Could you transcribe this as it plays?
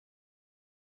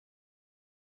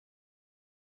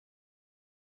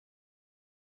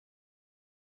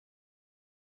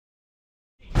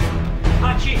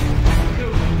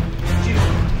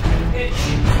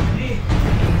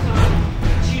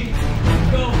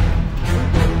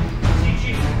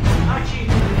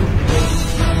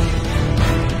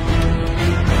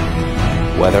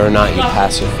Whether or not you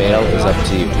pass or fail is up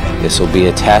to you. This will be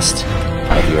a test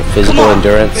of your physical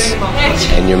endurance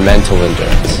and your mental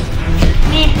endurance.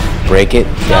 Break it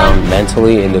down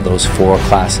mentally into those 4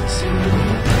 classes.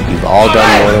 You've all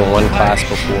done more than one class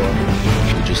before.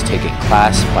 You just take it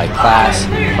class by class,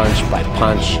 punch by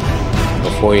punch.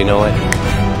 Before you know it,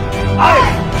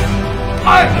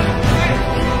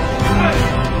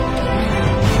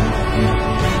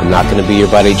 I'm not going to be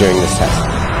your buddy during this test.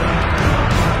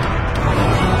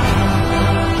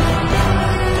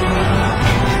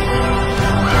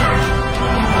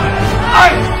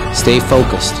 Stay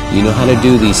focused. You know how to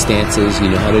do these stances. You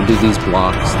know how to do these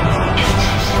blocks.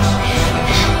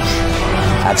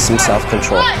 Have some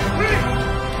self-control.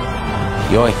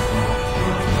 Yoink.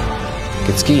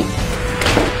 Good ski.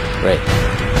 Right.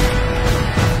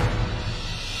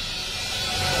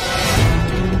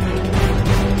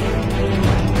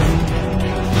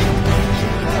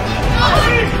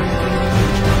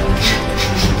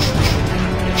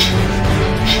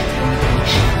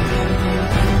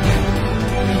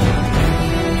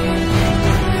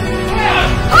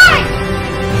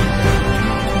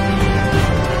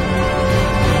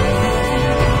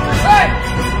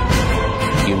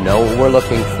 You know what we're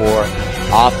looking for.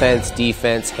 Offense,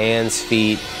 defense, hands,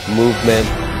 feet, movement,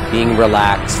 being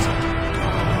relaxed.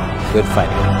 Good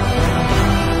fighting.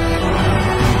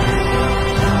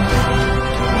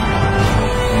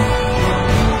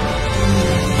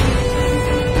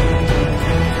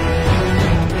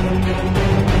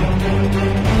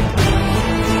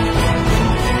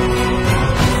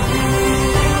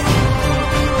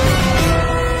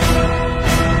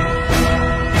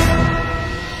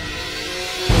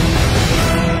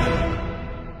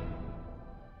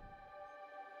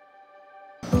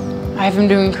 I've been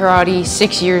doing karate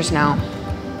 6 years now.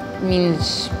 It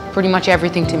means pretty much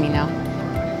everything to me now.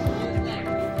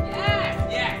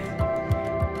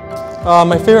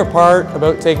 My favorite part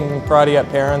about taking karate at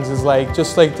Perrins is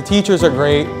just the teachers are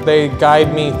great. They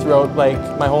guide me throughout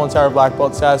my whole entire black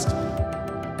belt test.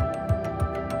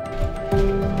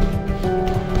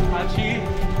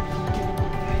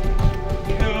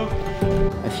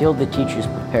 I feel the teachers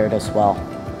prepared us well.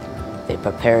 They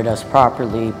prepared us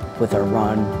properly with our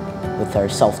run, with our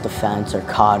self-defense, our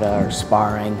kata, our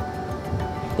sparring.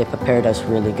 They prepared us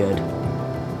really good.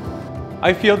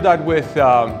 I feel that with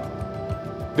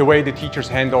the way the teachers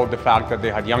handled the fact that they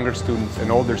had younger students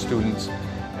and older students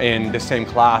in the same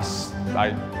class,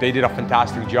 they did a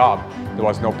fantastic job. There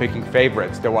was no picking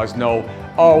favorites. There was no,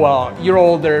 oh, well, you're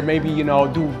older, maybe, you know,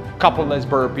 do a couple less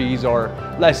burpees or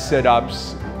less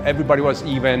sit-ups. Everybody was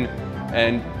even,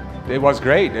 and it was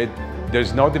great.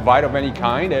 There's no divide of any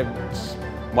kind. It's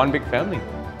one big family.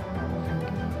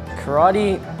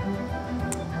 Karate,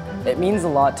 it means a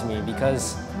lot to me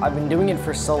because I've been doing it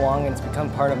for so long and it's become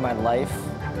part of my life.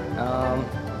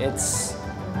 It's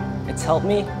helped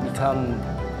me become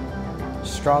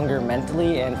stronger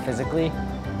mentally and physically,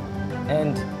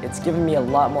 and it's given me a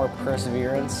lot more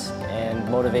perseverance and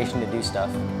motivation to do stuff.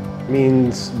 It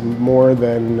means more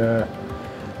than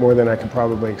I could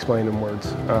probably explain in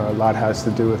words. A lot has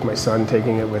to do with my son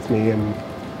taking it with me and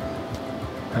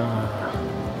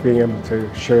being able to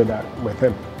share that with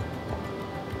him.